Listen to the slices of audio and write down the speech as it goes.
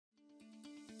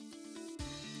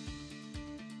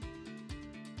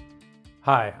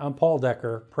Hi, I'm Paul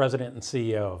Decker, President and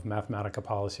CEO of Mathematica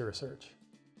Policy Research.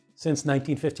 Since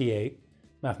 1958,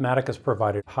 Mathematica has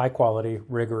provided high-quality,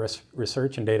 rigorous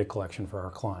research and data collection for our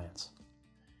clients.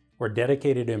 We're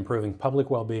dedicated to improving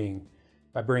public well-being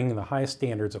by bringing the highest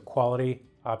standards of quality,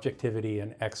 objectivity,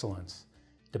 and excellence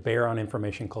to bear on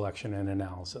information collection and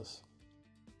analysis.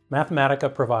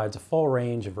 Mathematica provides a full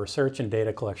range of research and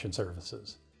data collection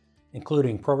services,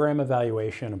 including program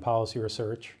evaluation and policy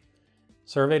research,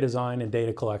 survey design and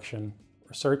data collection,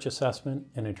 research assessment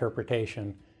and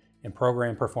interpretation, and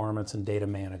program performance and data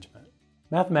management.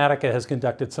 Mathematica has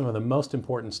conducted some of the most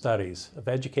important studies of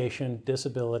education,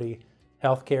 disability,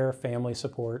 healthcare, family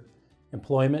support,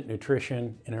 employment,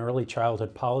 nutrition, and early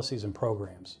childhood policies and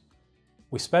programs.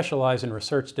 We specialize in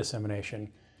research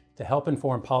dissemination to help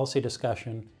inform policy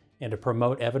discussion and to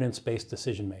promote evidence-based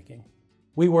decision-making.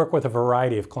 We work with a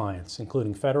variety of clients,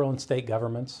 including federal and state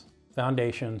governments,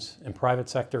 foundations, and private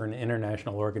sector and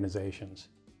international organizations.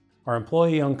 Our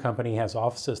employee-owned company has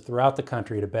offices throughout the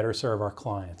country to better serve our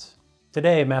clients.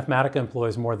 Today, Mathematica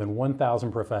employs more than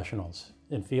 1,000 professionals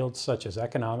in fields such as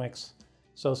economics,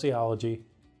 sociology,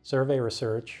 survey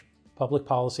research, public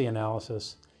policy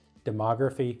analysis,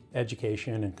 demography,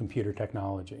 education, and computer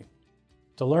technology.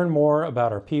 To learn more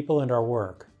about our people and our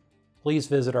work, please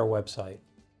visit our website,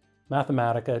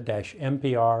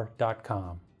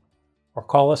 mathematica-mpr.com. or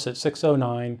call us at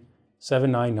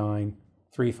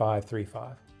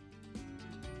 609-799-3535.